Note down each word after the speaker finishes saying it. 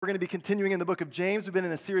We're going to be continuing in the book of James. We've been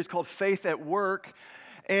in a series called Faith at Work.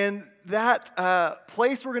 And that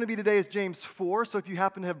place we're going to be today is James 4. So if you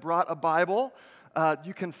happen to have brought a Bible,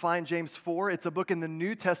 you can find James 4. It's a book in the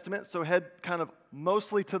New Testament, so head kind of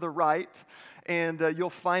mostly to the right, and you'll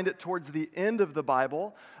find it towards the end of the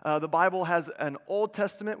Bible. The Bible has an Old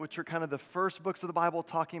Testament, which are kind of the first books of the Bible,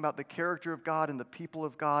 talking about the character of God and the people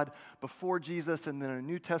of God before Jesus, and then a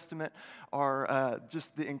New Testament are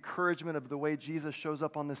just the encouragement of the way Jesus shows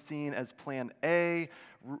up on the scene as Plan A,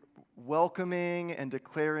 welcoming and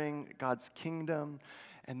declaring God's kingdom,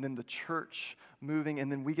 and then the church moving,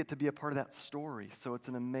 and then we get to be a part of that story. So it's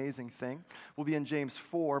an amazing thing. We'll be in James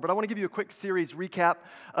 4, but I want to give you a quick series recap.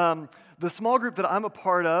 The small group that I'm a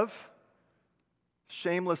part of,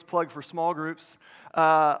 shameless plug for small groups,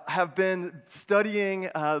 have been studying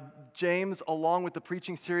James along with the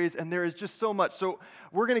preaching series, and there is just so much. So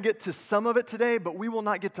we're going to get to some of it today, but we will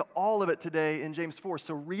not get to all of it today in James 4.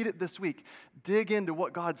 So read it this week. Dig into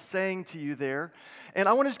what God's saying to you there. And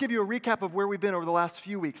I want to just give you a recap of where we've been over the last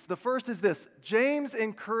few weeks. The first is this: James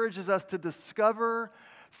encourages us to discover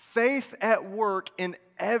faith at work in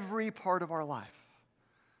every part of our life.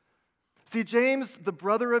 See, James, the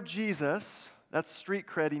brother of Jesus, that's street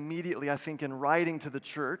cred immediately, I think, in writing to the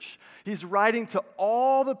church. He's writing to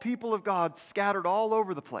all the people of God scattered all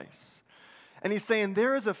over the place. And he's saying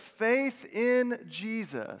there is a faith in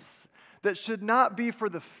Jesus that should not be for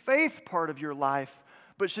the faith part of your life,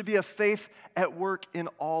 but should be a faith at work in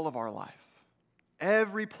all of our life.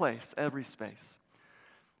 Every place, every space.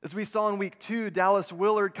 As we saw in week 2, Dallas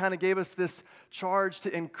Willard kind of gave us this charge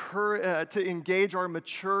to engage our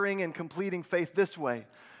maturing and completing faith this way.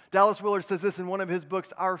 Dallas Willard says this in one of his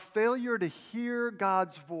books: our failure to hear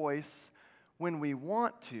God's voice when we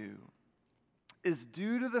want to is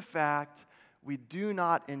due to the fact we do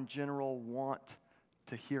not in general want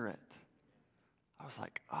to hear it. I was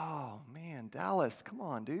like, oh man, Dallas, come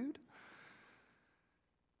on, dude.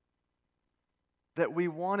 That we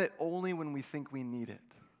want it only when we think we need it.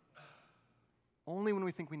 Only when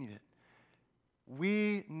we think we need it.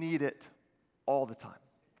 We need it all the time.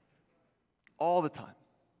 All the time.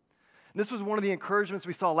 And this was one of the encouragements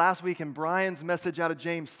we saw last week in Brian's message out of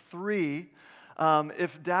James 3.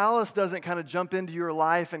 If Dallas doesn't kind of jump into your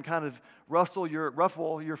life and kind of ruffle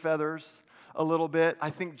your feathers a little bit, I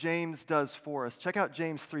think James does for us. Check out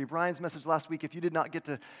James 3, Brian's message last week. If you did not get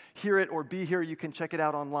to hear it or be here, you can check it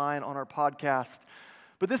out online on our podcast.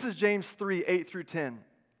 But this is James 3, 8 through 10.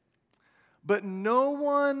 But no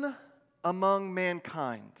one among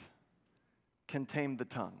mankind can tame the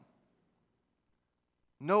tongue.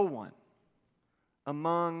 No one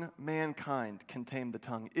among mankind can tame the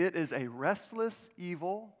tongue. It is a restless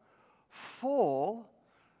evil, full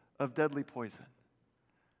of deadly poison.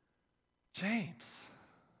 James,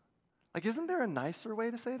 isn't there a nicer way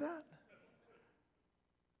to say that?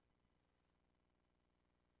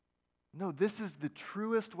 No, this is the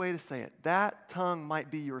truest way to say it. That tongue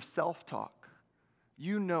might be your self-talk.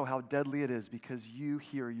 You know how deadly it is because you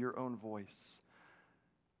hear your own voice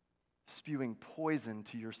spewing poison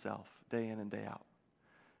to yourself day in and day out.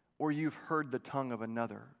 Or you've heard the tongue of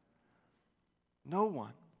another. No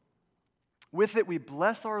one. With it we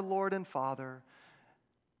bless our Lord and Father,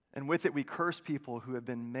 and with it we curse people who have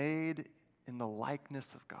been made in the likeness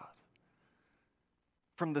of God.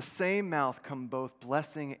 From the same mouth come both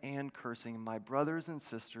blessing and cursing. My brothers and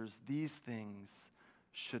sisters, these things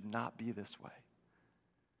should not be this way.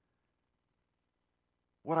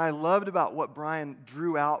 What I loved about what Brian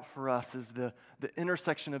drew out for us is the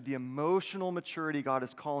intersection of the emotional maturity God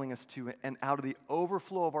is calling us to, and out of the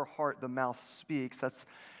overflow of our heart, the mouth speaks. That's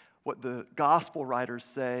what the gospel writers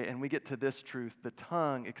say, and we get to this truth: the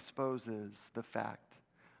tongue exposes the fact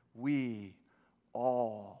we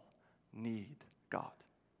all need God.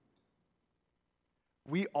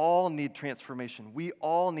 We all need transformation. We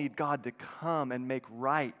all need God to come and make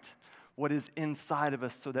right what is inside of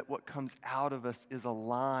us so that what comes out of us is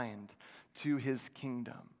aligned to His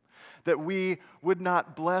kingdom. That we would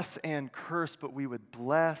not bless and curse, but we would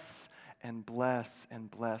bless and bless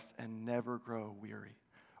and bless and never grow weary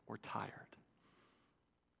or tired.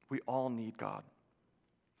 We all need God.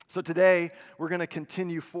 So today, we're going to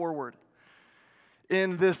continue forward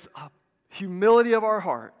in this humility of our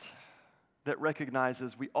heart that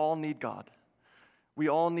recognizes we all need God. We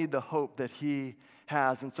all need the hope that He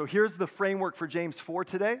has. And so here's the framework for James 4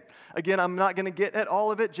 today. Again, I'm not going to get at all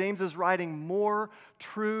of it. James is writing more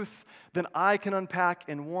truth than I can unpack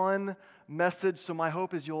in one message. So my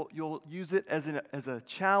hope is you'll use it as a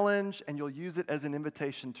challenge, and you'll use it as an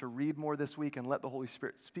invitation to read more this week and let the Holy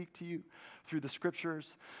Spirit speak to you through the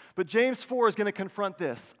Scriptures. But James 4 is going to confront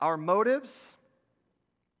this: our motives,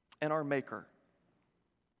 and our maker.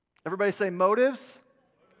 Everybody say motives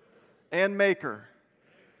and maker.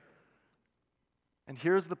 And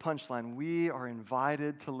here's the punchline. We are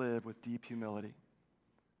invited to live with deep humility.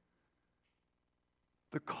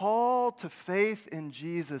 The call to faith in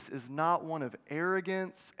Jesus is not one of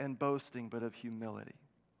arrogance and boasting, but of humility.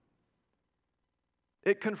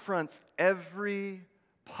 It confronts every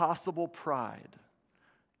possible pride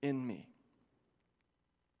in me,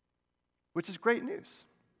 which is great news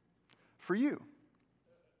for you.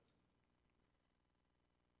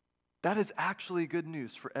 That is actually good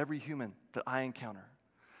news for every human that I encounter.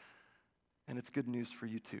 And it's good news for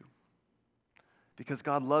you too. Because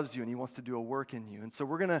God loves you and He wants to do a work in you. And so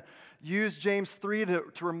we're going to use James 3 to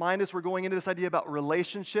remind us we're going into this idea about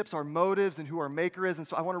relationships, our motives, and who our maker is. And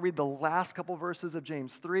so I want to read the last couple verses of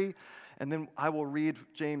James 3, and then I will read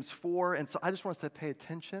James 4. And so I just want us to pay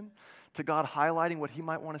attention to God highlighting what He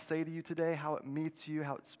might want to say to you today, how it meets you,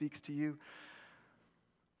 how it speaks to you.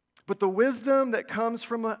 But the wisdom that comes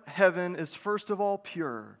from heaven is first of all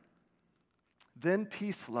pure, then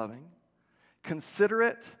peace-loving,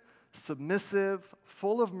 considerate, submissive,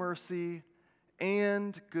 full of mercy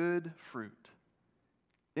and good fruit,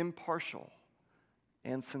 impartial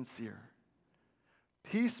and sincere.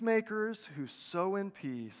 Peacemakers who sow in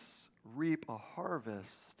peace reap a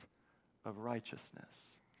harvest of righteousness.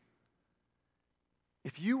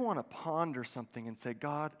 If you want to ponder something and say,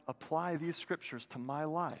 God, apply these scriptures to my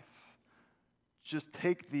life, just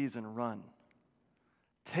take these and run.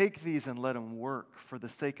 Take these and let them work for the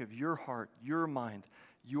sake of your heart, your mind,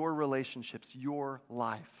 your relationships, your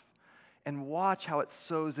life. And watch how it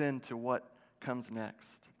sows into what comes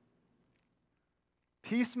next.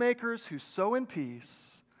 Peacemakers who sow in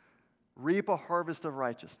peace reap a harvest of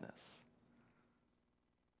righteousness.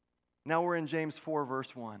 Now we're in James 4,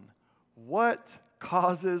 verse 1. What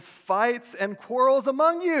causes fights and quarrels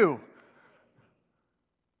among you?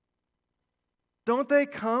 Don't they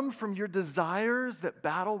come from your desires that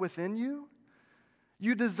battle within you?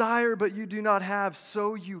 You desire, but you do not have,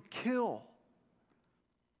 so you kill.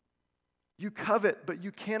 You covet, but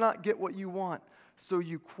you cannot get what you want, so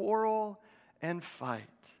you quarrel and fight.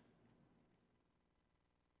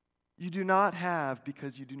 You do not have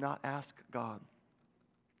because you do not ask God.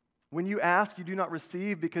 When you ask, you do not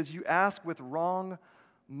receive because you ask with wrong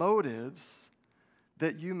motives,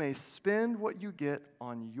 that you may spend what you get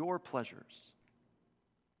on your pleasures.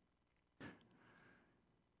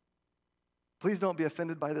 Please don't be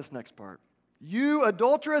offended by this next part. You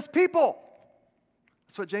adulterous people.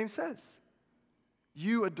 That's what James says.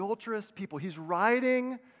 You adulterous people. He's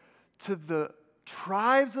writing to the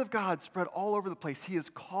tribes of God spread all over the place. He is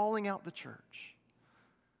calling out the church.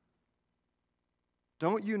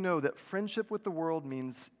 Don't you know that friendship with the world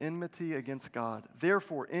means enmity against God?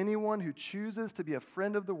 Therefore, anyone who chooses to be a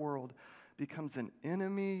friend of the world becomes an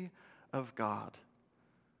enemy of God.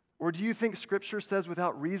 Or do you think Scripture says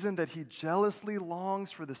without reason that He jealously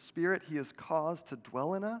longs for the Spirit He has caused to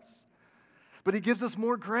dwell in us? But He gives us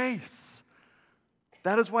more grace.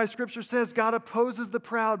 That is why Scripture says God opposes the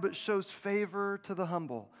proud but shows favor to the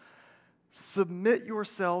humble. Submit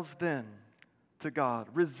yourselves then to God.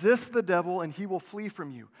 Resist the devil and he will flee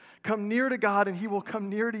from you. Come near to God and He will come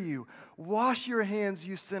near to you. Wash your hands,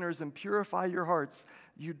 you sinners, and purify your hearts,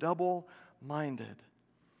 you double-minded.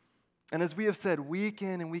 And as we have said week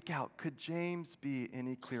in and week out, could James be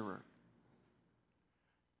any clearer?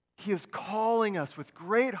 He is calling us with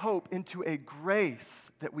great hope into a grace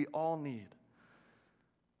that we all need.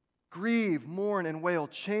 Grieve, mourn, and wail.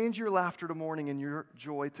 Change your laughter to mourning and your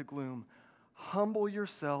joy to gloom. Humble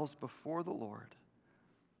yourselves before the Lord,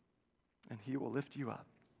 and He will lift you up.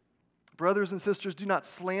 Brothers and sisters, do not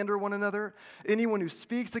slander one another. Anyone who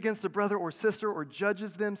speaks against a brother or sister or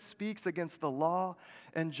judges them speaks against the law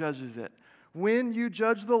and judges it. When you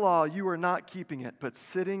judge the law, you are not keeping it, but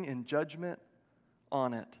sitting in judgment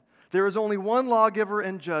on it. There is only one lawgiver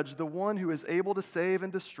and judge, the one who is able to save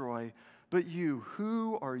and destroy. But you,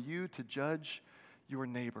 who are you to judge your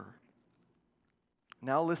neighbor?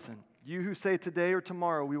 Now listen, you who say today or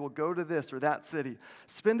tomorrow we will go to this or that city,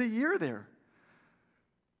 spend a year there.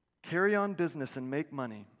 Carry on business and make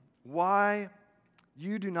money. Why?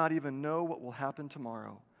 You do not even know what will happen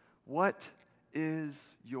tomorrow. What is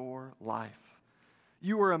your life?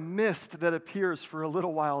 You are a mist that appears for a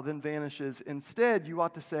little while, then vanishes. Instead, you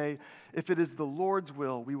ought to say, if it is the Lord's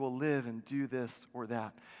will, we will live and do this or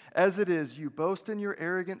that. As it is, you boast in your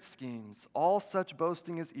arrogant schemes. All such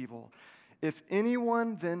boasting is evil. If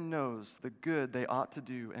anyone then knows the good they ought to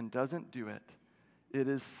do and doesn't do it, it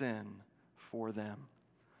is sin for them.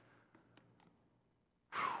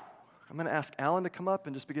 I'm going to ask Alan to come up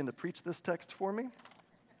and just begin to preach this text for me.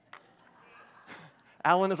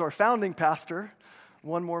 Alan is our founding pastor,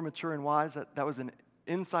 one more mature and wise. That was an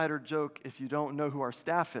insider joke if you don't know who our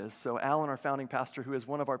staff is. So Alan, our founding pastor, who is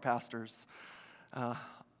one of our pastors.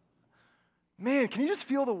 Man, can you just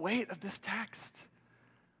feel the weight of this text?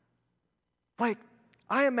 Like,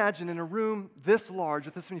 I imagine in a room this large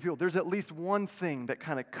with this many people, there's at least one thing that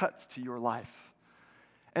kind of cuts to your life.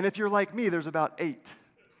 And if you're like me, there's about 8.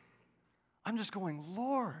 I'm just going,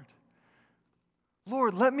 Lord,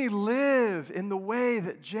 let me live in the way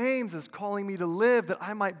that James is calling me to live, that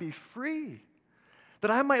I might be free,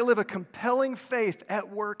 that I might live a compelling faith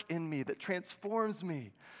at work in me that transforms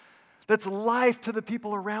me, that's life to the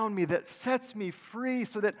people around me, that sets me free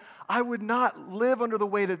so that I would not live under the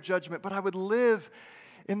weight of judgment, but I would live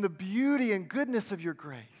in the beauty and goodness of your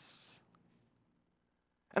grace.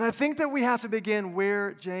 And I think that we have to begin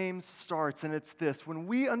where James starts, and it's this. When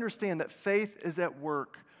we understand that faith is at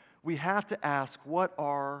work, we have to ask, what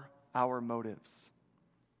are our motives?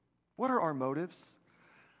 What are our motives?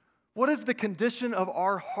 What is the condition of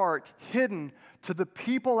our heart hidden to the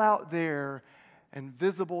people out there and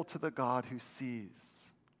visible to the God who sees?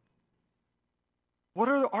 What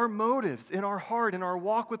are our motives in our heart, in our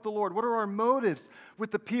walk with the Lord? What are our motives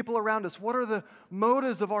with the people around us? What are the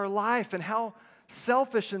motives of our life, and how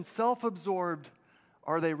selfish and self-absorbed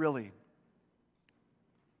are they really?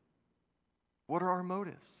 What are our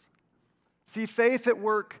motives? See, faith at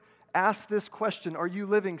work asks this question: are you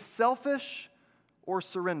living selfish or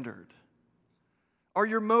surrendered? Are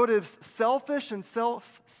your motives selfish and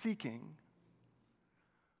self-seeking?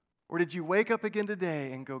 Or did you wake up again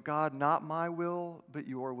today and go, God, not my will, but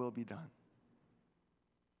your will be done?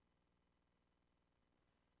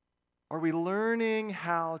 Are we learning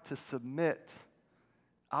how to submit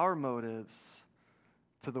our motives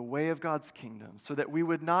to the way of God's kingdom so that we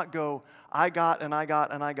would not go, I got and I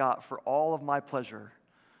got and I got for all of my pleasure?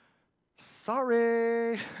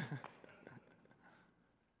 Sorry.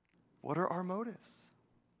 What are our motives?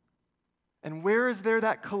 And where is there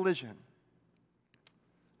that collision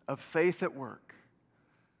of faith at work?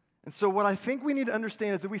 And so what I think we need to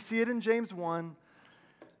understand is that we see it in James 1.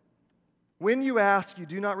 When you ask, you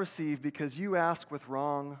do not receive because you ask with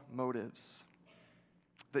wrong motives,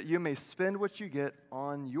 that you may spend what you get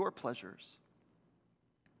on your pleasures.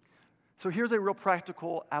 So here's a real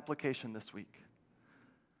practical application this week.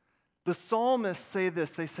 The psalmists say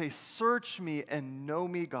this. They say, search me and know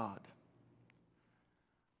me, God.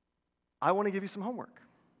 I want to give you some homework.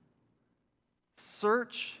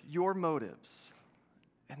 Search your motives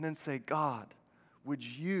and then say, God, would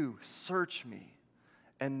you search me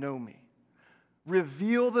and know me?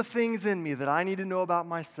 Reveal the things in me that I need to know about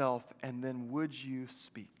myself, and then would you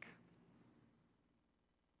speak?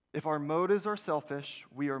 If our motives are selfish,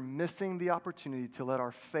 we are missing the opportunity to let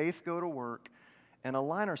our faith go to work and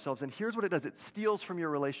align ourselves. And here's what it does. It steals from your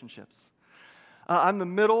relationships. I'm the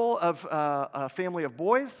middle of a family of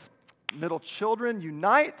boys. Middle children,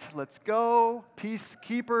 unite. Let's go.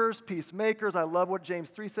 Peacekeepers, peacemakers. I love what James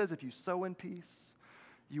 3 says. If you sow in peace,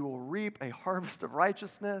 you will reap a harvest of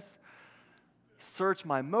righteousness. Search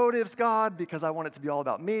my motives, God, because I want it to be all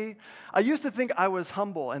about me. I used to think I was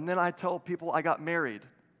humble, and then I tell people I got married.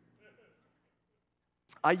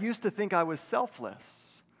 I used to think I was selfless,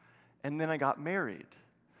 and then I got married.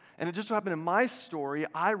 And it just so happened in my story,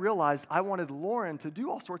 I realized I wanted Lauren to do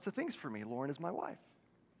all sorts of things for me. Lauren is my wife.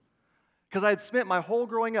 Because I had spent my whole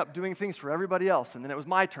growing up doing things for everybody else, and then it was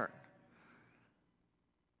my turn.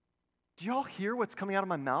 Do y'all hear what's coming out of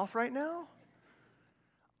my mouth right now?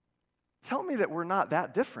 Tell me that we're not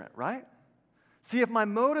that different, right? See, if my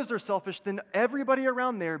motives are selfish, then everybody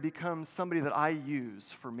around there becomes somebody that I use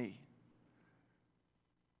for me.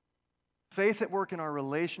 Faith at work in our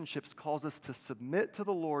relationships calls us to submit to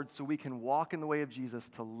the Lord so we can walk in the way of Jesus,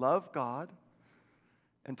 to love God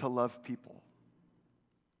and to love people.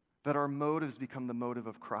 That our motives become the motive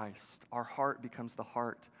of Christ. Our heart becomes the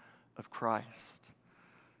heart of Christ.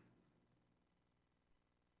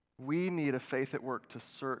 We need a faith at work to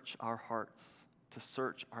search our hearts, to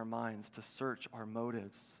search our minds, to search our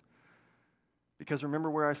motives. Because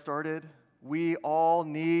remember where I started? We all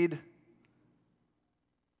need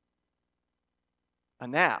a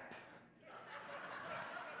nap.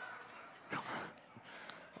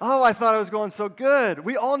 Oh, I thought I was going so good.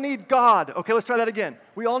 We all need God. Okay, let's try that again.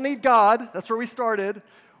 We all need God. That's where we started.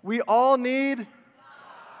 We all need...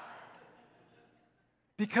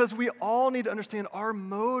 Because we all need to understand our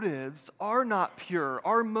motives are not pure.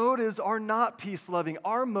 Our motives are not peace-loving.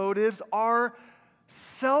 Our motives are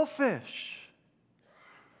selfish.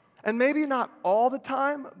 And maybe not all the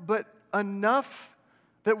time, but enough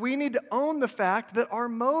that we need to own the fact that our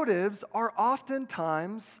motives are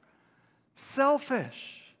oftentimes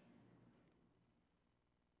selfish.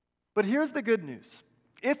 But here's the good news.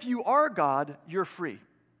 If you are God, you're free.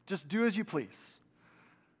 Just do as you please.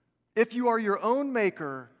 If you are your own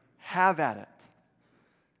maker, have at it.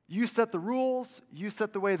 You set the rules, you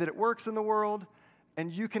set the way that it works in the world,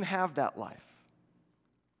 and you can have that life.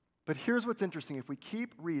 But here's what's interesting. If we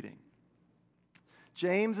keep reading,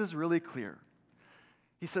 James is really clear.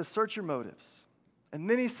 He says, search your motives. And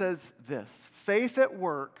then he says this, faith at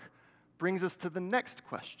work brings us to the next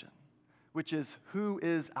question, which is, who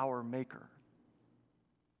is our maker?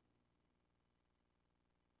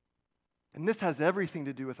 And this has everything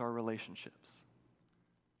to do with our relationships.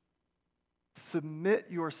 Submit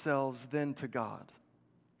yourselves then to God.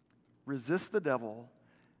 Resist the devil,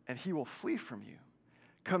 and he will flee from you.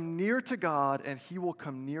 Come near to God, and he will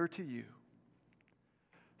come near to you.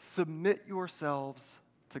 Submit yourselves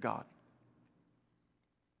to God.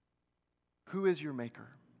 Who is your maker?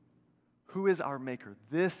 Who is our maker?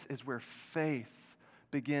 This is where faith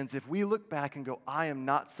begins. If we look back and go, I am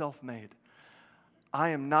not self-made. I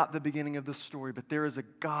am not the beginning of the story, but there is a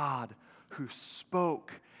God who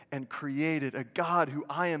spoke and created, a God who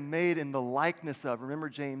I am made in the likeness of. Remember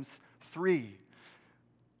James 3.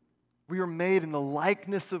 We are made in the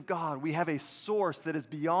likeness of God. We have a source that is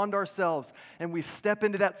beyond ourselves, and we step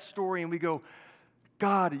into that story and we go,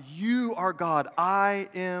 God, you are God. I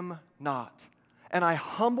am not. And I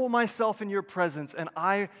humble myself in your presence, and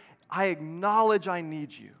I acknowledge I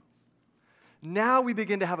need you. Now we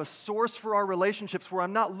begin to have a source for our relationships where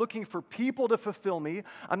I'm not looking for people to fulfill me.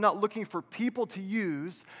 I'm not looking for people to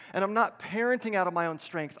use. And I'm not parenting out of my own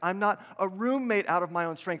strength. I'm not a roommate out of my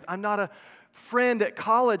own strength. I'm not a friend at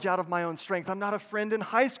college out of my own strength. I'm not a friend in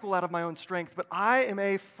high school out of my own strength. But I am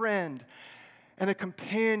a friend and a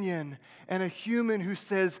companion and a human who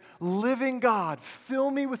says, living God,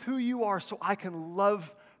 fill me with who you are so I can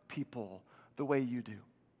love people the way you do.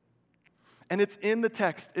 And it's in the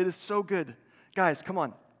text. It is so good. Guys, come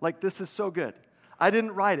on. Like, this is so good. I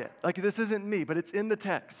didn't write it. Like, this isn't me, but it's in the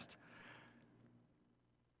text.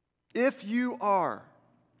 If you are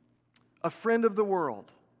a friend of the world,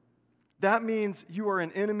 that means you are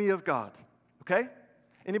an enemy of God. Okay?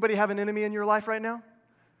 Anybody have an enemy in your life right now?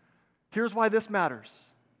 Here's why this matters.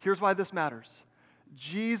 Here's why this matters.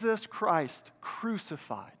 Jesus Christ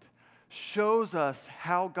crucified shows us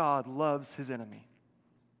how God loves his enemy.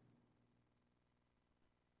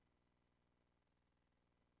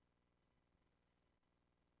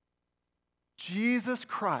 Jesus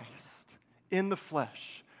Christ in the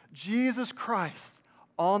flesh, Jesus Christ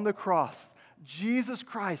on the cross, Jesus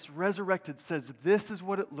Christ resurrected says this is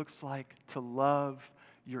what it looks like to love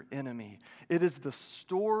your enemy. It is the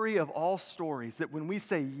story of all stories that when we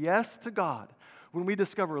say yes to God, when we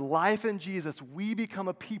discover life in Jesus, we become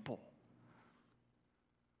a people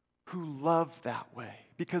who love that way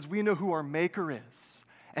because we know who our Maker is.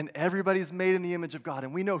 And everybody's made in the image of God.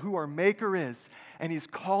 And we know who our Maker is. And he's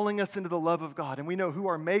calling us into the love of God. And we know who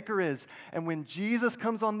our Maker is. And when Jesus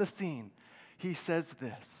comes on the scene, he says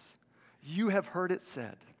this, you have heard it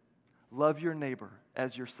said, love your neighbor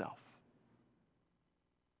as yourself.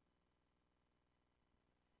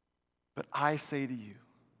 But I say to you,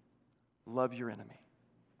 love your enemy.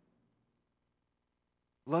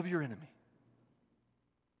 Love your enemy.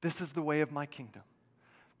 This is the way of my kingdom.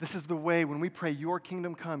 This is the way when we pray, your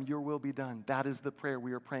kingdom come, your will be done. That is the prayer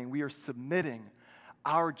we are praying. We are submitting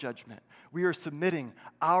our judgment. We are submitting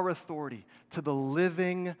our authority to the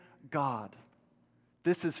living God.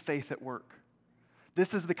 This is faith at work.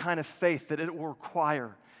 This is the kind of faith that it will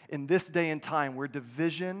require in this day and time where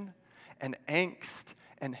division and angst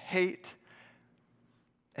and hate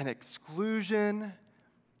and exclusion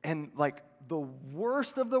and like the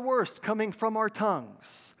worst of the worst coming from our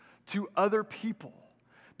tongues to other people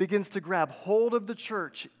begins to grab hold of the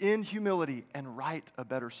church in humility and write a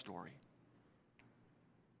better story.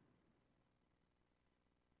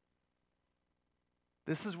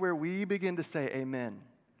 This is where we begin to say amen.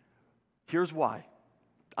 Here's why.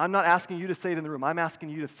 I'm not asking you to say it in the room. I'm asking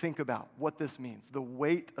you to think about what this means, the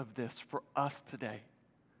weight of this for us today.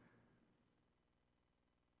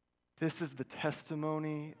 This is the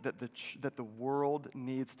testimony that the world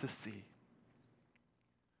needs to see.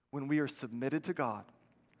 When we are submitted to God,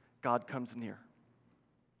 God comes near.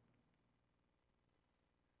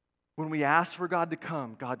 When we ask for God to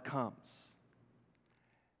come, God comes.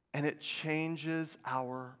 And it changes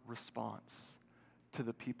our response to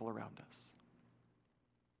the people around us.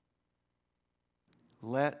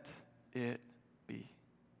 Let it be.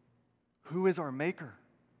 Who is our Maker?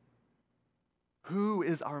 Who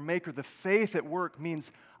is our Maker? The faith at work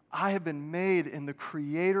means I have been made in the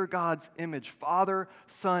Creator God's image, Father,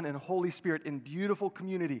 Son, and Holy Spirit in beautiful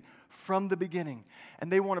community from the beginning.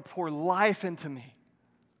 And they want to pour life into me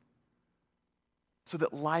so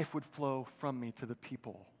that life would flow from me to the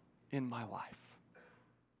people in my life.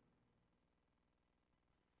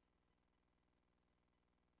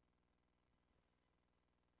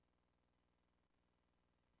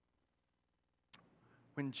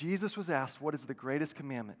 When Jesus was asked, what is the greatest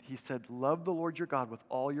commandment? He said, love the Lord your God with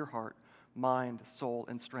all your heart, mind, soul,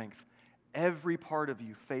 and strength. Every part of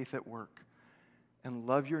you, faith at work. And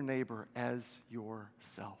love your neighbor as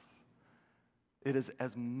yourself. It is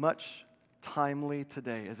as much timely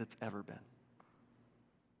today as it's ever been.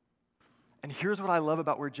 And here's what I love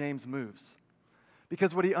about where James moves.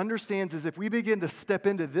 Because what he understands is if we begin to step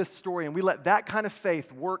into this story and we let that kind of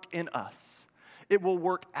faith work in us, it will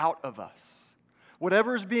work out of us.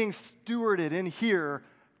 Whatever's being stewarded in here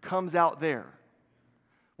comes out there.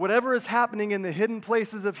 Whatever is happening in the hidden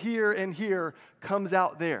places of here and here comes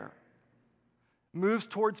out there. Moves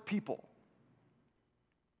towards people.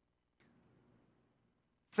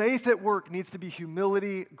 Faith at work needs to be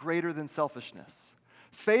humility greater than selfishness.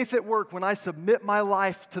 Faith at work, when I submit my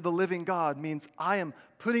life to the living God, means I am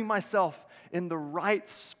putting myself in the right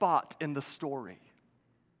spot in the story.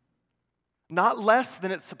 Not less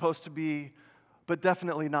than it's supposed to be, but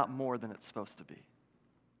definitely not more than it's supposed to be.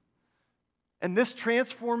 And this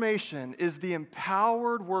transformation is the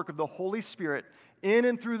empowered work of the Holy Spirit in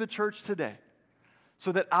and through the church today,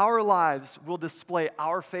 so that our lives will display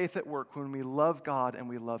our faith at work when we love God and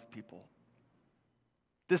we love people.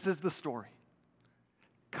 This is the story.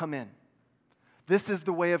 Come in. This is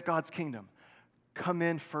the way of God's kingdom. Come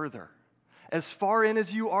in further. As far in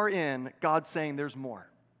as you are in, God's saying there's more.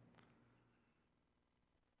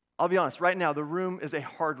 I'll be honest, right now, the room is a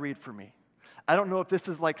hard read for me. I don't know if this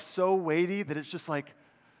is like so weighty that it's just like,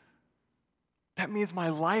 that means my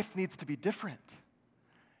life needs to be different.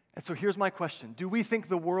 And so here's my question. Do we think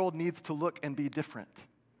the world needs to look and be different?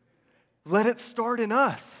 Let it start in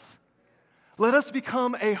us. Let us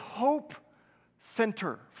become a hope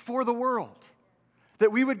center for the world.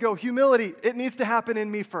 That we would go, humility, it needs to happen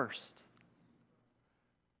in me first.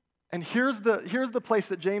 And here's the place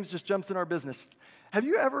that James just jumps in our business. Have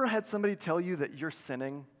you ever had somebody tell you that you're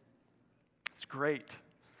sinning? It's great.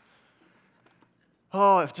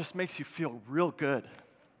 Oh, it just makes you feel real good.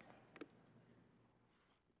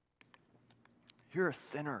 You're a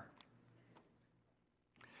sinner.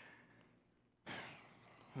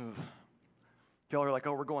 Y'all are like,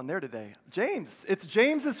 oh, we're going there today. James, it's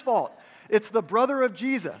James's fault. It's the brother of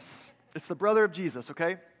Jesus. It's the brother of Jesus,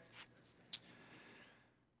 okay?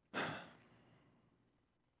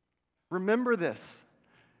 Remember this.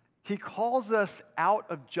 He calls us out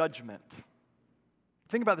of judgment.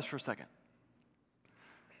 Think about this for a second.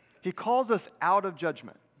 He calls us out of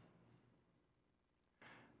judgment.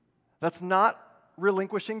 That's not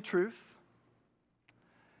relinquishing truth,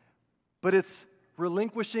 but it's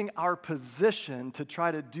relinquishing our position to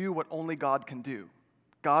try to do what only God can do.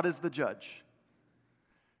 God is the judge.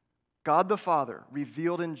 God the Father,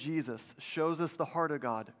 revealed in Jesus, shows us the heart of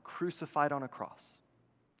God, crucified on a cross,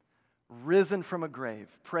 risen from a grave,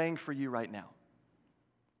 praying for you right now.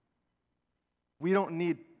 We don't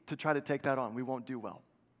need to try to take that on. We won't do well.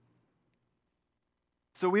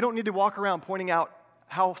 So we don't need to walk around pointing out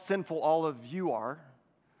how sinful all of you are.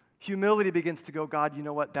 Humility begins to go, God, you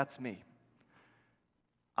know what? That's me.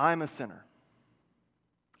 I'm a sinner.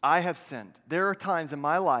 I have sinned. There are times in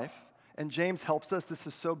my life, and James helps us, this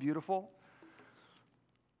is so beautiful.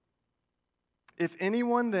 If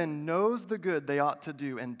anyone then knows the good they ought to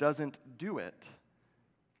do and doesn't do it,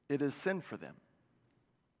 it is sin for them.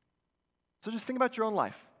 So just think about your own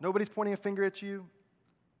life. Nobody's pointing a finger at you.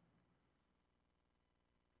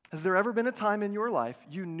 Has there ever been a time in your life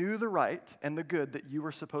you knew the right and the good that you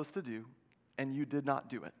were supposed to do and you did not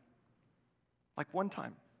do it? Like one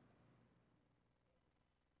time.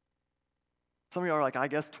 Some of you are like, I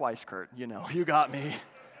guess twice, Kurt. You know, you got me.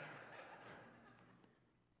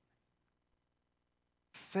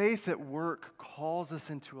 Faith at work calls us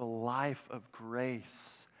into a life of grace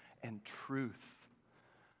and truth,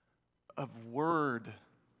 of word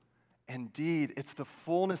and deed. It's the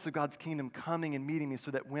fullness of God's kingdom coming and meeting me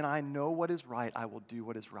so that when I know what is right, I will do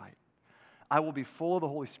what is right. I will be full of the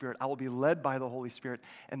Holy Spirit. I will be led by the Holy Spirit.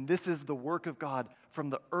 And this is the work of God from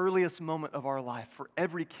the earliest moment of our life for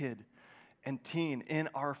every kid and teen in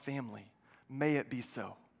our family. May it be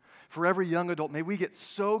so. For every young adult, may we get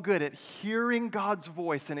so good at hearing God's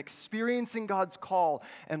voice and experiencing God's call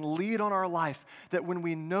and lead on our life that when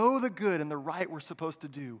we know the good and the right we're supposed to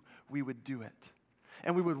do, we would do it.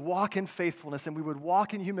 and we would walk in faithfulness, and we would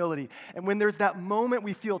walk in humility. And when there's that moment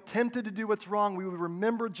we feel tempted to do what's wrong, we would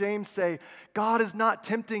remember James say, God is not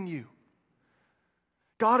tempting you.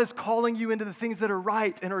 God is calling you into the things that are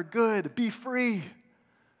right and are good. Be free.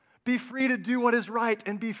 Be free to do what is right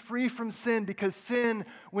and be free from sin, because sin,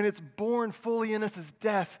 when it's born fully in us, is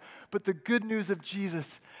death. But the good news of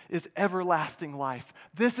Jesus is everlasting life.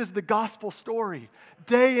 This is the gospel story,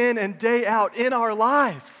 day in and day out in our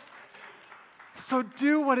lives. So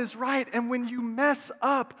do what is right. And when you mess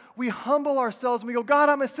up, we humble ourselves and we go, God,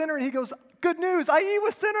 I'm a sinner. And he goes, good news, I eat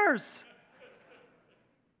with sinners.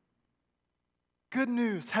 Good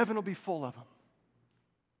news, heaven will be full of them.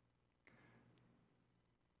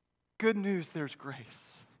 Good news, there's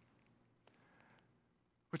grace.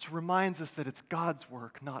 Which reminds us that it's God's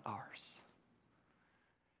work, not ours.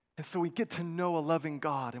 And so we get to know a loving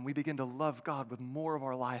God, and we begin to love God with more of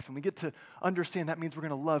our life. And we get to understand that means we're going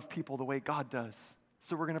to love people the way God does.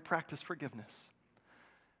 So we're going to practice forgiveness.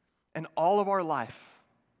 And all of our life,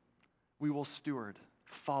 we will steward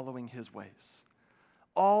following his ways.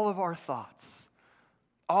 All of our thoughts,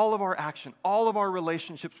 all of our action, all of our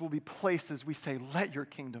relationships will be places we say, let your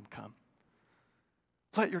kingdom come.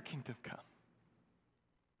 Let your kingdom come.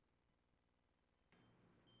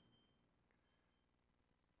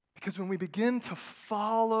 Because when we begin to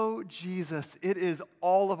follow Jesus, it is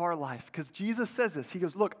all of our life. Because Jesus says this. He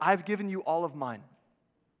goes, look, I've given you all of mine.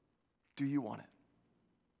 Do you want it?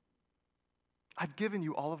 I've given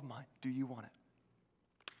you all of mine. Do you want it?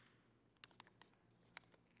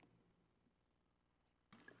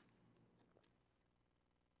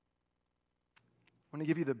 I want to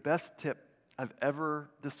give you the best tip I've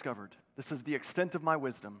ever discovered. This is the extent of my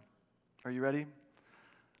wisdom. Are you ready?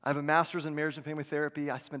 I have a master's in marriage and family therapy.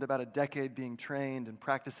 I spent about a decade being trained and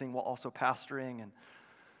practicing while also pastoring. And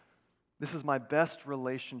this is my best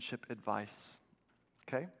relationship advice.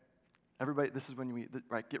 Okay? Everybody, this is when you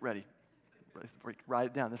right, get ready. Write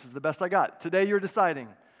it down. This is the best I got. Today you're deciding,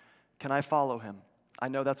 can I follow him? I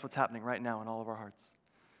know that's what's happening right now in all of our hearts.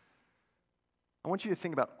 I want you to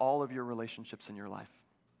think about all of your relationships in your life.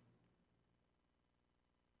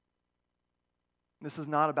 This is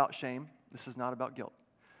not about shame. This is not about guilt.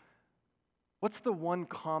 What's the one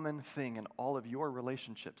common thing in all of your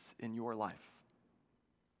relationships in your life?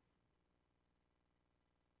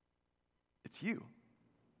 It's you.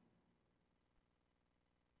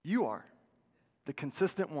 You are the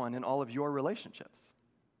consistent one in all of your relationships.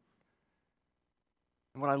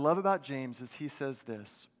 And what I love about James is he says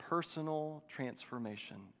this: personal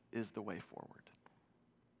transformation is the way forward.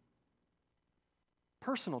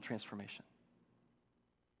 Personal transformation.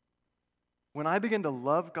 When I begin to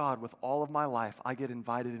love God with all of my life, I get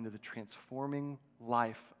invited into the transforming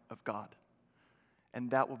life of God.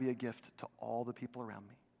 And that will be a gift to all the people around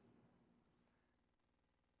me.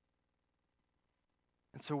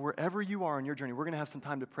 And so wherever you are on your journey, we're going to have some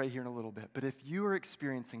time to pray here in a little bit. But if you are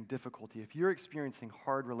experiencing difficulty, if you're experiencing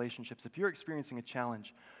hard relationships, if you're experiencing a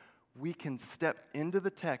challenge, we can step into the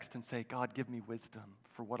text and say, God, give me wisdom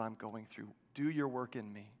for what I'm going through. Do your work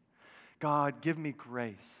in me. God, give me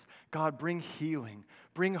grace. God, bring healing.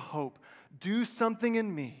 Bring hope. Do something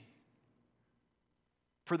in me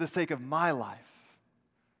for the sake of my life.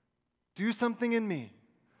 Do something in me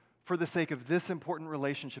for the sake of this important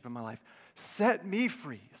relationship in my life. Set me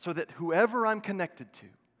free so that whoever I'm connected to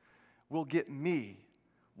will get me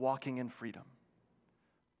walking in freedom.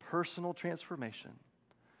 Personal transformation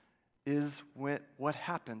is what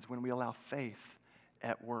happens when we allow faith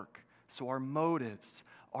at work. So our motives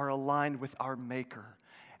are aligned with our Maker.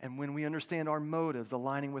 And when we understand our motives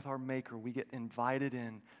aligning with our Maker, we get invited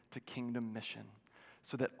in to kingdom mission,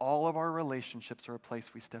 so that all of our relationships are a place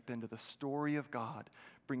we step into the story of God,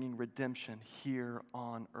 bringing redemption here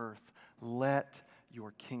on earth. Let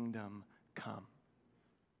your kingdom come.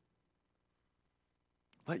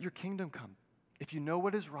 Let your kingdom come. If you know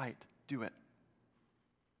what is right, do it.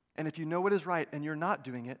 And if you know what is right and you're not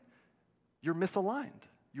doing it, you're misaligned.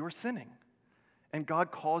 You're sinning. And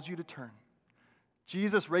God calls you to turn.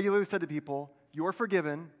 Jesus regularly said to people, you're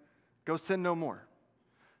forgiven, go sin no more.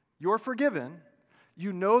 You're forgiven,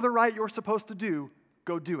 you know the right you're supposed to do,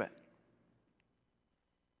 go do it.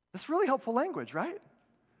 That's really helpful language, right?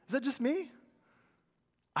 Is that just me?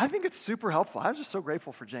 I think it's super helpful. I'm just so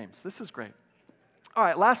grateful for James. This is great. All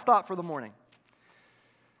right, last thought for the morning.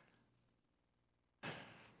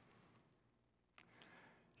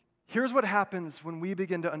 Here's what happens when we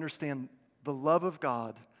begin to understand the love of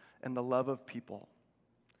God and the love of people.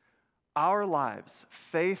 Our lives,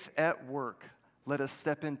 faith at work, let us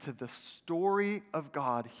step into the story of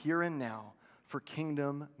God here and now for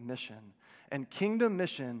kingdom mission. And kingdom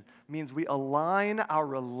mission means we align our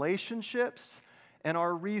relationships and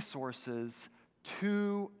our resources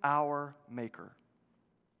to our Maker.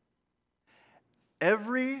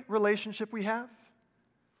 Every relationship we have,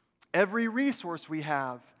 every resource we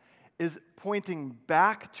have is pointing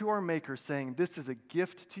back to our Maker, saying, this is a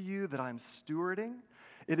gift to you that I'm stewarding.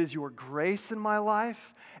 It is your grace in my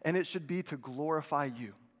life, and it should be to glorify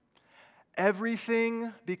you.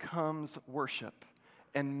 Everything becomes worship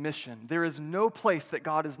and mission. There is no place that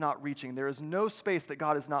God is not reaching. There is no space that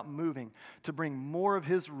God is not moving to bring more of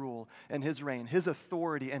His rule and His reign, His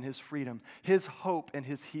authority and His freedom, His hope and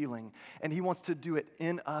His healing. And He wants to do it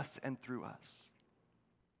in us and through us.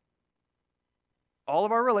 All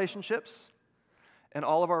of our relationships and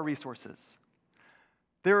all of our resources.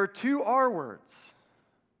 There are two R words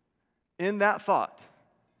in that thought.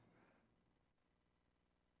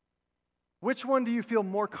 Which one do you feel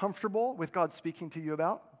more comfortable with God speaking to you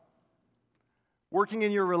about? Working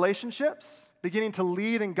in your relationships, beginning to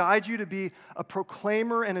lead and guide you to be a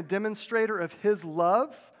proclaimer and a demonstrator of His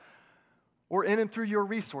love, or in and through your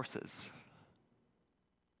resources?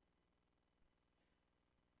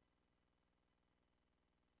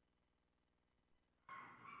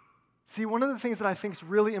 See, one of the things that I think is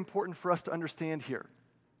really important for us to understand here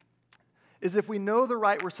is if we know the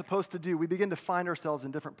right we're supposed to do, we begin to find ourselves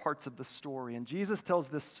in different parts of the story. And Jesus tells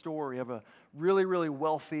this story of a really, really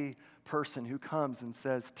wealthy person who comes and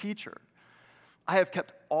says, "Teacher, I have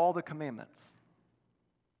kept all the commandments."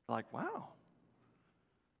 Like, wow,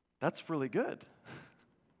 that's really good.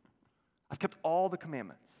 I've kept all the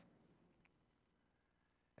commandments.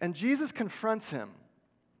 And Jesus confronts him,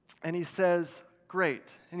 and He says,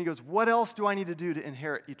 "Great." And He goes, "What else do I need to do to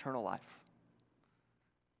inherit eternal life?"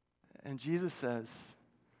 And Jesus says,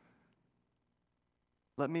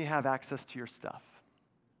 "Let me have access to your stuff."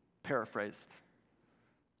 Paraphrased.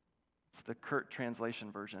 It's the Kurt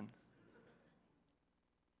translation version.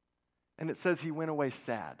 And it says he went away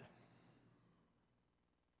sad.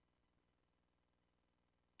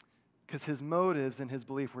 Because his motives and his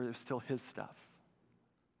belief were still his stuff.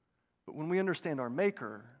 But when we understand our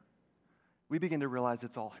Maker, we begin to realize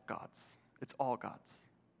it's all God's. It's all God's.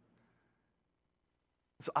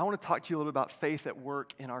 So I want to talk to you a little bit about faith at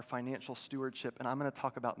work in our financial stewardship, and I'm going to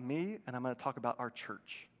talk about me, and I'm going to talk about our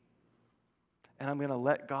church. And I'm going to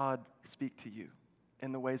let God speak to you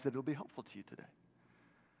in the ways that it'll be helpful to you today.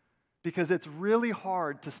 Because it's really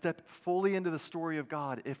hard to step fully into the story of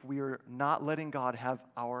God if we are not letting God have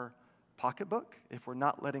our pocketbook, if we're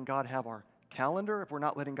not letting God have our calendar, if we're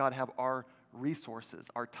not letting God have our resources,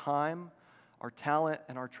 our time, our talent,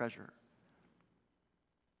 and our treasure.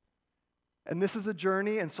 And this is a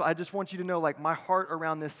journey, and so I just want you to know, like, my heart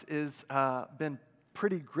around this is been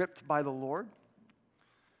pretty gripped by the Lord.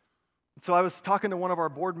 So I was talking to one of our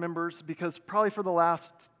board members because probably for the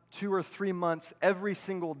last 2 or 3 months, every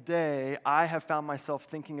single day, I have found myself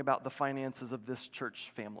thinking about the finances of this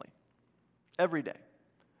church family. Every day.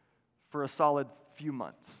 For a solid few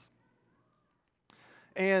months.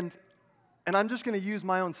 And I'm just going to use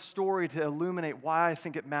my own story to illuminate why I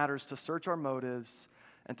think it matters to search our motives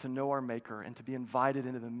and to know our Maker, and to be invited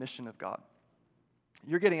into the mission of God.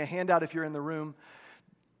 You're getting a handout if you're in the room.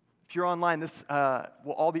 If you're online, this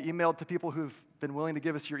will all be emailed to people who've been willing to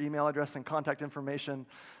give us your email address and contact information,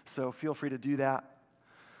 so feel free to do that.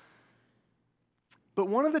 But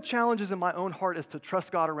one of the challenges in my own heart is to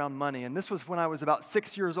trust God around money, and this was when I was about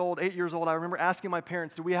 6 years old, 8 years old. I remember asking my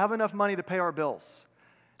parents, do we have enough money to pay our bills?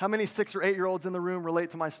 How many 6 or 8-year-olds in the room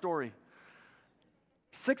relate to my story?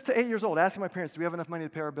 6 to 8 years old, asking my parents, do we have enough money to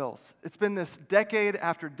pay our bills? It's been this decade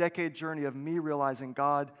after decade journey of me realizing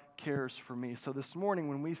God cares for me. So this morning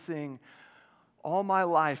when we sing, "All my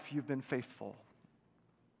life you've been faithful,"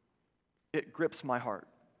 it grips my heart.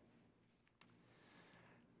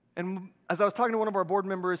 And as I was talking to one of our board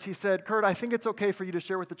members, he said, "Kurt, I think it's okay for you to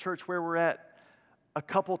share with the church where we're at a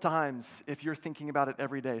couple times if you're thinking about it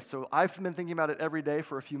every day." So I've been thinking about it every day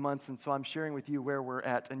for a few months, and so I'm sharing with you where we're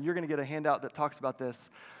at. And you're going to get a handout that talks about this.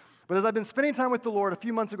 But as I've been spending time with the Lord, a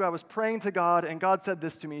few months ago I was praying to God, and God said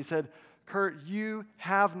this to me. He said, "Kurt, you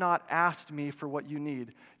have not asked me for what you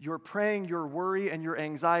need. You're praying your worry and your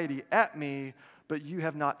anxiety at me, but you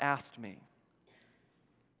have not asked me."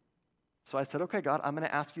 So I said, "Okay, God, I'm going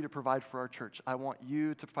to ask you to provide for our church. I want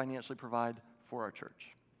you to financially provide for our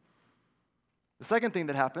church." The second thing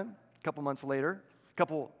that happened, a couple months later,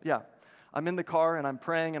 I'm in the car and I'm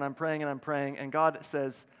praying and I'm praying and I'm praying, and God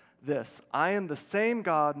says this: "I am the same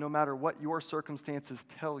God no matter what your circumstances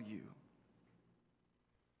tell you.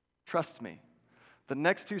 Trust me." The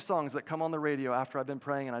next 2 songs that come on the radio after I've been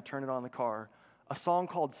praying and I turn it on in the car, a song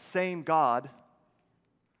called "Same God,"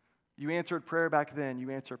 You answered prayer back then. You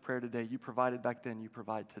answer prayer today. You provided back then. You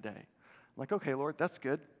provide today. I'm like, okay, Lord, that's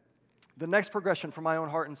good. The next progression for my own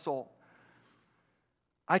heart and soul.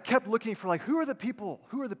 I kept looking for who are the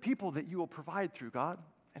people that you will provide through, God?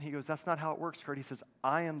 And he goes, that's not how it works, Kurt. He says,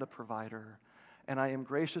 I am the provider, and I am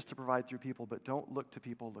gracious to provide through people, but don't look to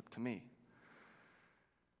people, look to me.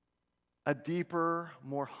 A deeper,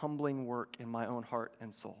 more humbling work in my own heart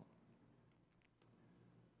and soul.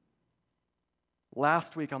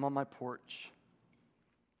 Last week, I'm on my porch,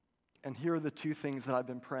 and here are the two things that I've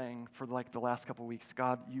been praying for the last couple weeks.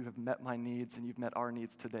 God, you have met my needs, and you've met our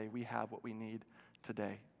needs today. We have what we need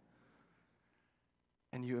today.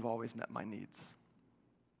 And you have always met my needs.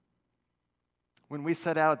 When we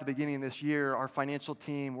set out at the beginning of this year, our financial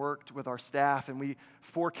team worked with our staff, and we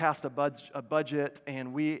forecast a budget,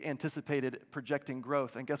 and we anticipated projecting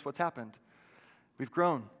growth. And guess what's happened? We've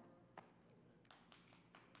grown.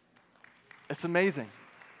 It's amazing.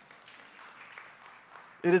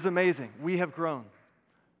 It is amazing. We have grown.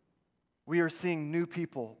 We are seeing new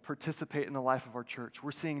people participate in the life of our church.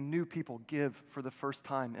 We're seeing new people give for the first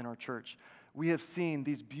time in our church. We have seen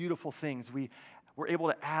these beautiful things. We were able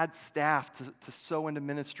to add staff to sow into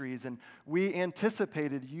ministries, and we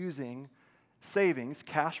anticipated using savings,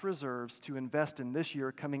 cash reserves, to invest in this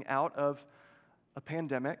year coming out of a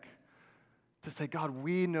pandemic to say, God,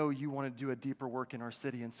 we know you want to do a deeper work in our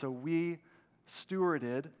city, and so we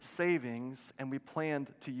stewarded savings, and we planned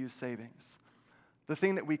to use savings. The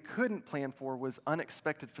thing that we couldn't plan for was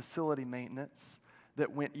unexpected facility maintenance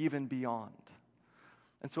that went even beyond.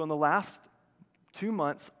 And so in the last 2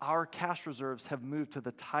 months, our cash reserves have moved to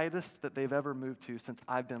the tightest that they've ever moved to since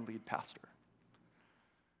I've been lead pastor.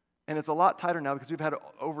 And it's a lot tighter now because we've had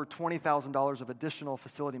over $20,000 of additional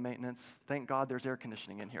facility maintenance. Thank God there's air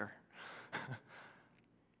conditioning in here.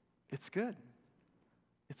 It's good.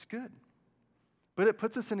 It's good. But it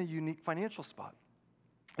puts us in a unique financial spot.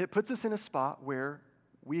 It puts us in a spot where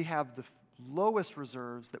we have the lowest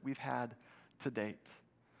reserves that we've had to date.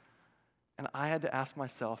 And I had to ask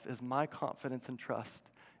myself, is my confidence and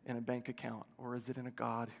trust in a bank account, or is it in a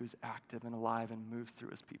God who's active and alive and moves through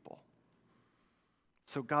his people?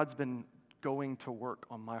 So God's been going to work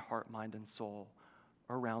on my heart, mind, and soul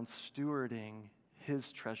around stewarding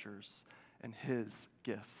his treasures and his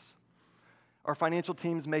gifts. Our financial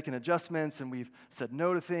team's making adjustments, and we've said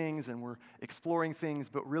no to things, and we're exploring things,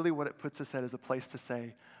 but really what it puts us at is a place to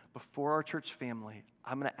say, before our church family,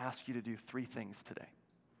 I'm going to ask you to do 3 things today.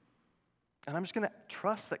 And I'm just going to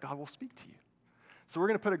trust that God will speak to you. So we're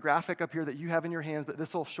going to put a graphic up here that you have in your hands, but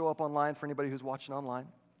this will show up online for anybody who's watching online.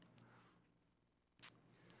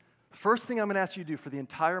 First thing I'm going to ask you to do for the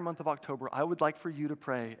entire month of October, I would like for you to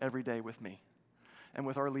pray every day with me and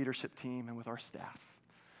with our leadership team and with our staff.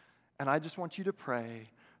 And I just want you to pray,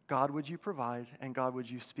 God, would you provide, and God, would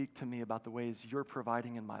you speak to me about the ways you're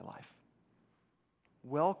providing in my life?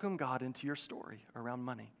 Welcome God into your story around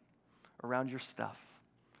money, around your stuff,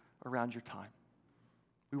 around your time.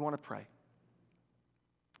 We want to pray.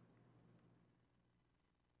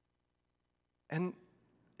 And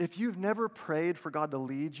if you've never prayed for God to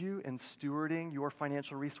lead you in stewarding your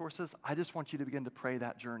financial resources, I just want you to begin to pray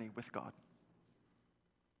that journey with God.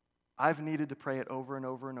 I've needed to pray it over and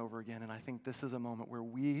over and over again, and I think this is a moment where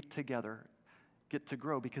we together get to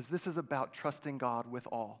grow, because this is about trusting God with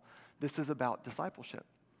all. This is about discipleship.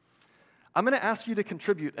 I'm going to ask you to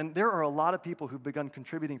contribute, and there are a lot of people who've begun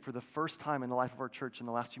contributing for the first time in the life of our church in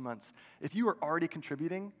the last few months. If you are already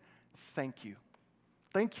contributing, thank you.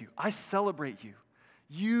 Thank you. I celebrate you.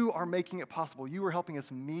 You are making it possible. You are helping us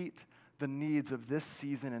meet the needs of this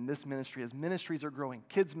season and this ministry as ministries are growing,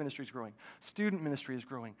 kids ministry is growing, student ministry is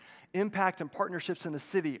growing, impact and partnerships in the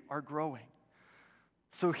city are growing.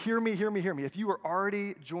 So hear me. If you are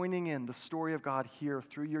already joining in the story of God here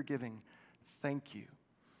through your giving, thank you.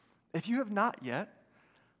 If you have not yet,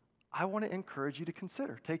 I want to encourage you to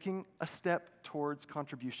consider taking a step towards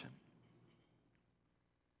contribution.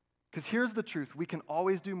 Because here's the truth, we can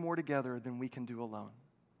always do more together than we can do alone.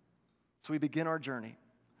 So we begin our journey.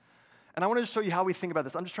 And I want to show you how we think about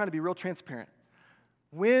this. I'm just trying to be real transparent.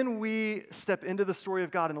 When we step into the story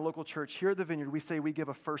of God in a local church, here at the Vineyard, we say we give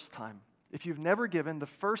a first time. If you've never given, the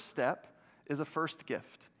first step is a first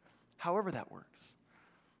gift. However that works.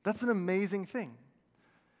 That's an amazing thing.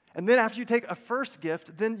 And then after you take a first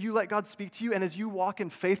gift, then you let God speak to you, and as you walk in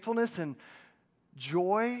faithfulness and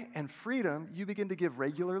joy and freedom, you begin to give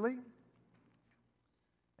regularly.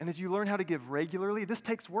 And as you learn how to give regularly, this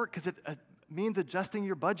takes work because it means adjusting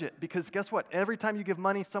your budget. Because guess what? Every time you give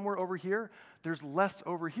money somewhere over here, there's less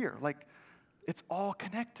over here. It's all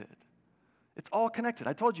connected. It's all connected.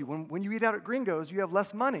 I told you, when you eat out at Gringo's, you have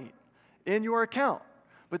less money in your account.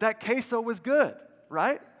 but that queso was good,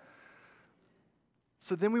 right?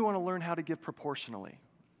 So then we want to learn how to give proportionally.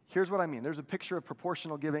 Here's what I mean. There's a picture of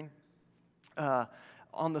proportional giving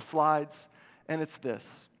on the slides, and it's this.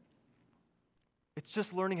 It's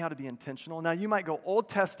just learning how to be intentional. Now, you might go Old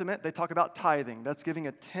Testament, they talk about tithing. That's giving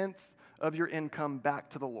a tenth of your income back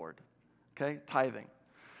to the Lord, okay? Tithing.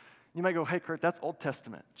 You might go, hey, Kurt, that's Old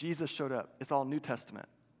Testament. Jesus showed up. It's all New Testament.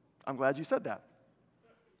 I'm glad you said that.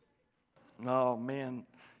 Oh, man,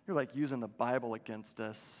 you're like using the Bible against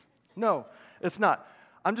us. No, it's not.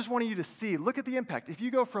 I'm just wanting you to see, look at the impact. If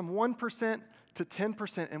you go from 1% to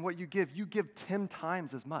 10% in what you give 10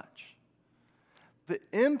 times as much. The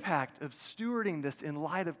impact of stewarding this in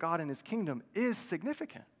light of God and His kingdom is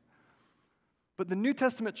significant. But the New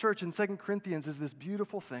Testament church in 2 Corinthians is this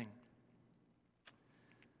beautiful thing.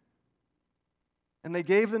 And they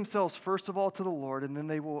gave themselves first of all to the Lord, and then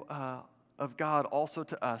they will, of God, also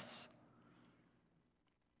to us.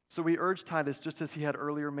 So we urge Titus, just as he had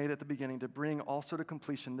earlier made at the beginning, to bring also to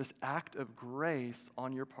completion this act of grace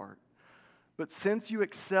on your part. But since you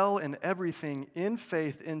excel in everything, in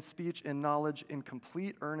faith, in speech, in knowledge, in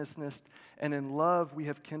complete earnestness, and in love we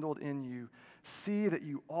have kindled in you, see that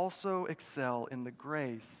you also excel in the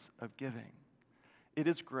grace of giving. It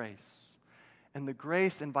is grace. And the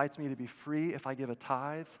grace invites me to be free if I give a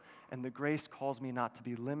tithe, and the grace calls me not to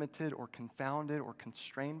be limited or confounded or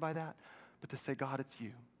constrained by that, but to say, God, it's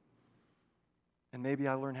you. And maybe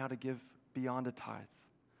I learn how to give beyond a tithe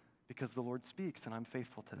because the Lord speaks and I'm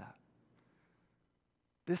faithful to that.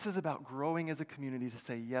 This is about growing as a community to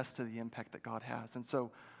say yes to the impact that God has. And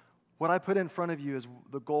so what I put in front of you is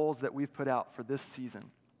the goals that we've put out for this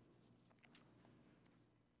season.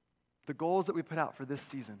 The goals that we put out for this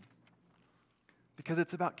season. Because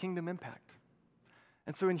it's about kingdom impact.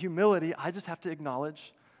 And so in humility, I just have to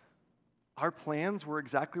acknowledge our plans were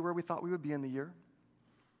exactly where we thought we would be in the year,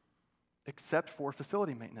 except for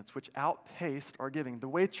facility maintenance, which outpaced our giving. The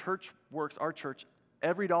way church works, our church,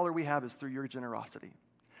 every dollar we have is through your generosity.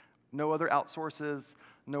 No other outsources,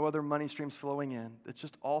 no other money streams flowing in. It's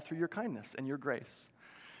just all through your kindness and your grace.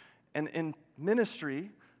 And in ministry,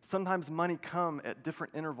 sometimes money come at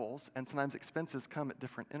different intervals, and sometimes expenses come at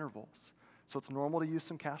different intervals. So it's normal to use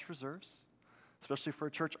some cash reserves, especially for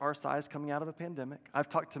a church our size coming out of a pandemic. I've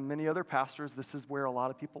talked to many other pastors. This is where a lot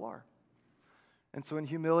of people are. And so in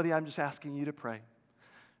humility, I'm just asking you to pray,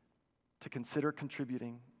 to consider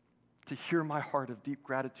contributing, to hear my heart of deep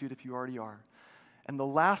gratitude if you already are. And the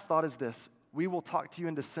last thought is this. We will talk to you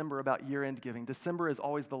in December about year-end giving. December is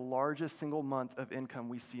always the largest single month of income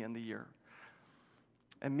we see in the year.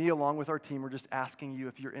 And me, along with our team, are just asking you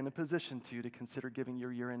if you're in a position to consider giving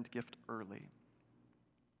your year-end gift early.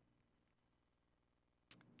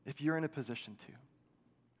 If you're in a position to.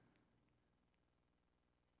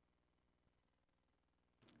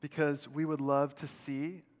 Because we would love to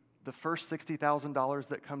see the first $60,000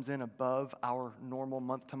 that comes in above our normal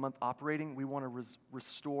month-to-month operating. We want to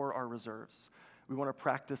restore our reserves. We want to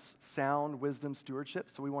practice sound wisdom stewardship,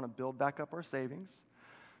 so we want to build back up our savings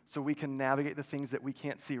so we can navigate the things that we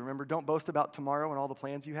can't see. Remember, don't boast about tomorrow and all the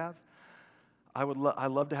plans you have. I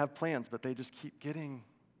love to have plans, but they just keep getting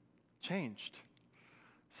changed.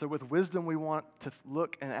 So with wisdom, we want to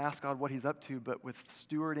look and ask God what He's up to, but with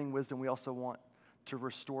stewarding wisdom, we also want to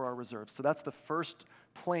restore our reserves. So that's the first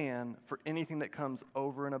plan for anything that comes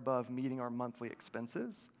over and above meeting our monthly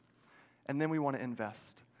expenses. And then we want to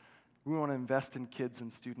invest. We want to invest in kids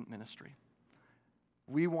and student ministry.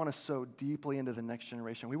 We want to sow deeply into the next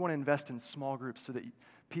generation. We want to invest in small groups so that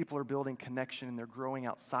people are building connection and they're growing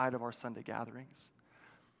outside of our Sunday gatherings.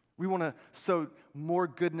 We want to sow more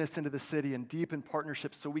goodness into the city and deepen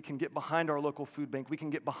partnerships so we can get behind our local food bank. We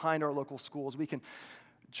can get behind our local schools. We can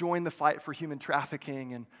join the fight for human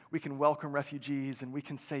trafficking, and we can welcome refugees, and we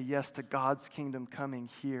can say yes to God's kingdom coming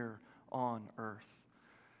here on earth.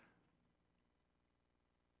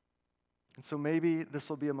 And so maybe this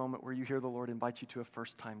will be a moment where you hear the Lord invite you to a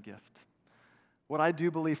first-time gift. What I do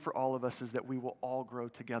believe for all of us is that we will all grow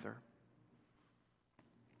together.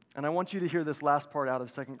 And I want you to hear this last part out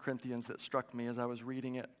of 2 Corinthians that struck me as I was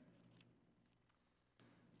reading it.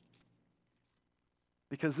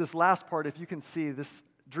 Because this last part, if you can see, this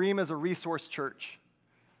dream as a resource church.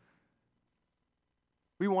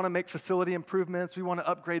 We want to make facility improvements. We want to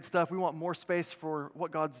upgrade stuff. We want more space for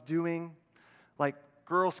what God's doing. Like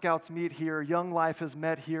Girl Scouts meet here. Young Life has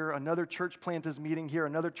met here. Another church plant is meeting here.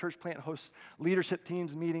 Another church plant hosts leadership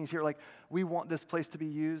teams meetings here. Like, we want this place to be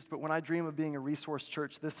used. But when I dream of being a resource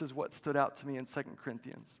church, this is what stood out to me in 2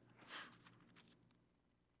 Corinthians.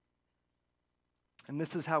 And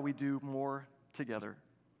this is how we do more together.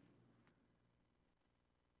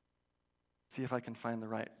 See if I can find the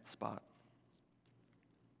right spot.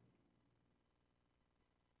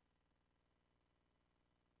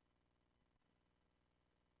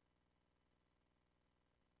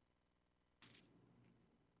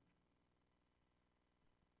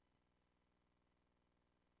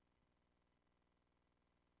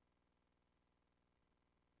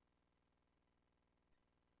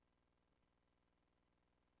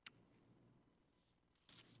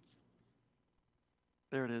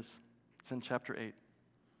 There it is. It's in chapter 8.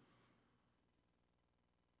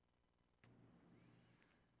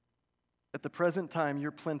 At the present time,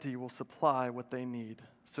 your plenty will supply what they need,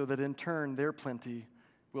 so that in turn, their plenty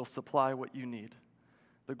will supply what you need.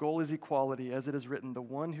 The goal is equality, as it is written, the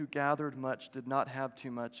one who gathered much did not have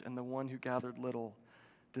too much, and the one who gathered little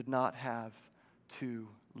did not have too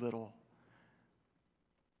little.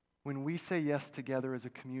 When we say yes together as a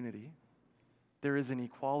community, there is an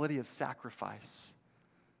equality of sacrifice.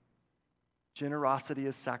 Generosity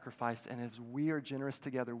is sacrifice, and as we are generous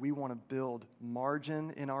together, we want to build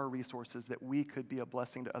margin in our resources that we could be a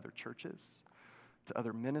blessing to other churches, to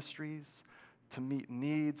other ministries, to meet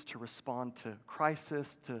needs, to respond to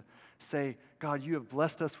crisis, to say, God, you have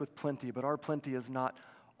blessed us with plenty, but our plenty is not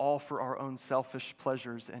all for our own selfish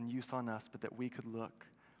pleasures and use on us, but that we could look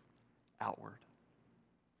outward.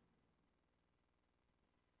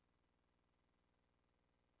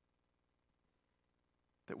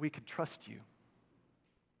 That we could trust you.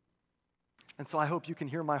 And so I hope you can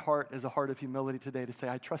hear my heart as a heart of humility today to say,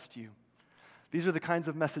 I trust you. These are the kinds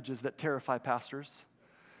of messages that terrify pastors.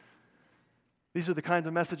 These are the kinds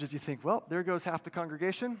of messages you think, well, there goes half the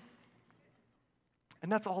congregation. And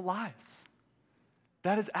that's all lies.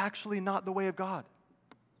 That is actually not the way of God.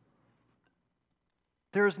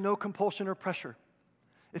 There is no compulsion or pressure.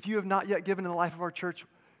 If you have not yet given in the life of our church,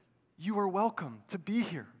 you are welcome to be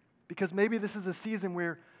here. Because maybe this is a season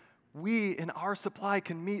where we in our supply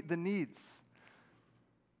can meet the needs.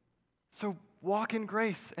 So walk in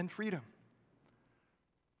grace and freedom.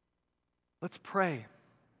 Let's pray.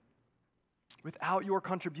 Without your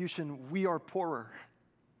contribution, we are poorer.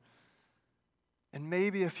 And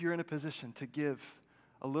maybe if you're in a position to give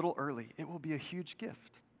a little early, it will be a huge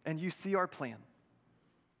gift. And you see our plan.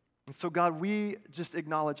 And so, God, we just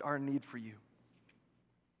acknowledge our need for you.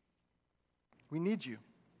 We need you.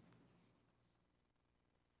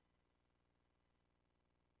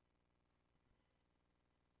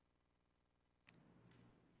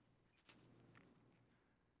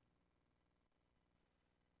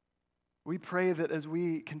 We pray that as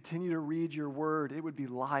we continue to read your word, it would be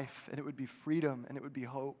life, and it would be freedom, and it would be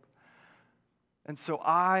hope. And so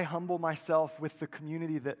I humble myself with the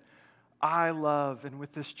community that I love and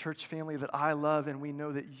with this church family that I love, and we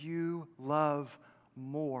know that you love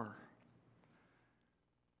more.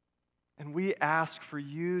 And we ask for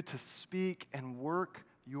you to speak and work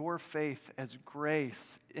your faith as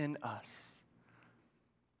grace in us.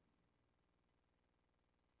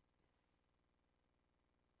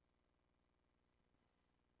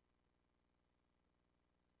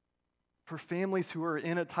 For families who are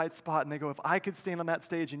in a tight spot and they go, if I could stand on that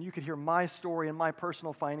stage and you could hear my story and my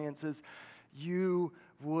personal finances, you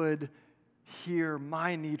would hear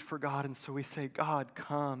my need for God. And so we say, God,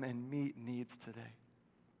 come and meet needs today.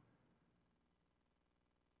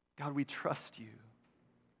 God, we trust you.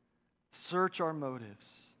 Search our motives.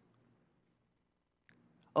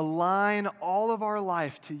 Align all of our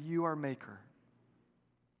life to you, our Maker.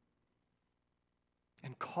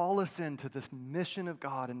 And call us into this mission of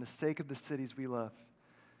God in the sake of the cities we love.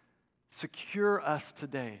 Secure us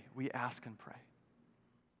today, we ask and pray.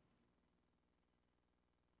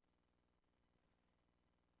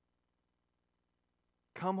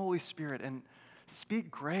 Come, Holy Spirit, and speak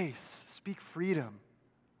grace, speak freedom.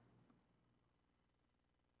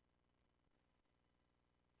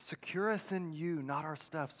 Secure us in you, not our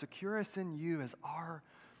stuff. Secure us in you as our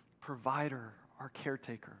provider, our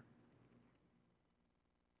caretaker.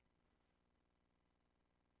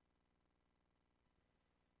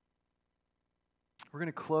 We're going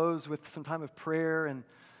to close with some time of prayer, and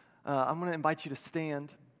I'm going to invite you to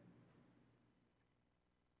stand.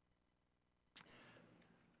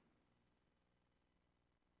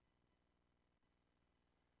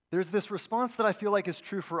 There's this response that I feel like is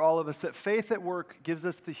true for all of us, that faith at work gives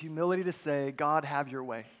us the humility to say, God, have your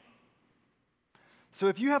way. So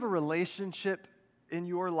if you have a relationship in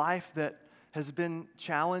your life that has been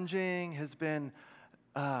challenging,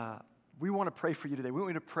 we want to pray for you today. We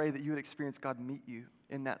want you to pray that you would experience God meet you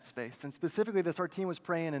in that space. And specifically, this, our team was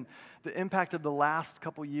praying, and the impact of the last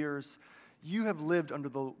couple years, you have lived under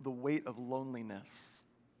the weight of loneliness.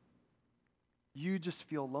 You just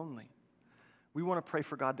feel lonely. We want to pray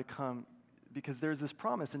for God to come because there's this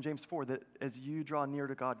promise in James 4 that as you draw near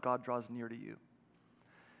to God, God draws near to you.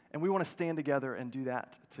 And we want to stand together and do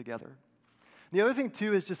that together. The other thing,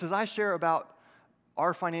 too, is just as I share about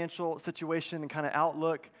our financial situation and kind of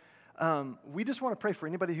outlook, we just want to pray for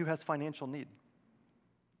anybody who has financial need.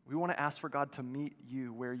 We want to ask for God to meet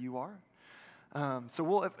you where you are. So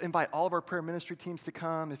we'll invite all of our prayer ministry teams to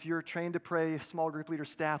come. If you're trained to pray, small group leader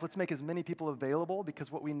staff, let's make as many people available,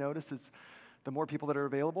 because what we notice is the more people that are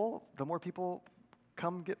available, the more people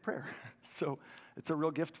come get prayer. So it's a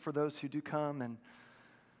real gift for those who do come. And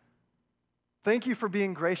thank you for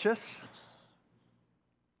being gracious.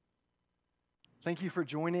 Thank you for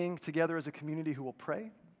joining together as a community who will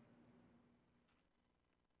pray.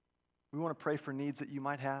 We want to pray for needs that you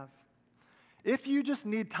might have. If you just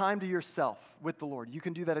need time to yourself with the Lord, you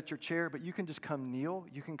can do that at your chair, but you can just come kneel.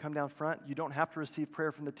 You can come down front. You don't have to receive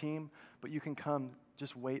prayer from the team, but you can come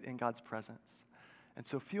just wait in God's presence. And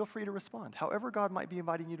so feel free to respond, however God might be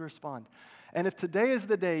inviting you to respond. And if today is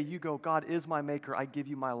the day you go, God is my maker, I give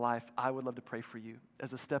you my life, I would love to pray for you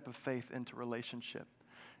as a step of faith into relationship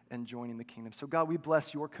and joining the kingdom. So God, we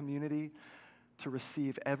bless your community to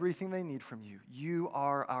receive everything they need from you. You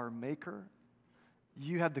are our maker.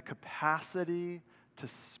 You have the capacity to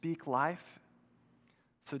speak life.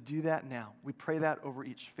 So do that now. We pray that over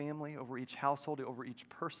each family, over each household, over each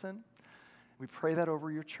person. We pray that over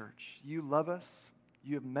your church. You love us.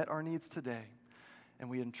 You have met our needs today, and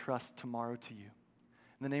we entrust tomorrow to you.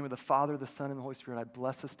 In the name of the Father, the Son, and the Holy Spirit, I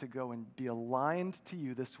bless us to go and be aligned to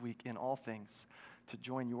you this week in all things to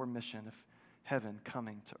join your mission of heaven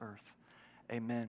coming to earth. Amen.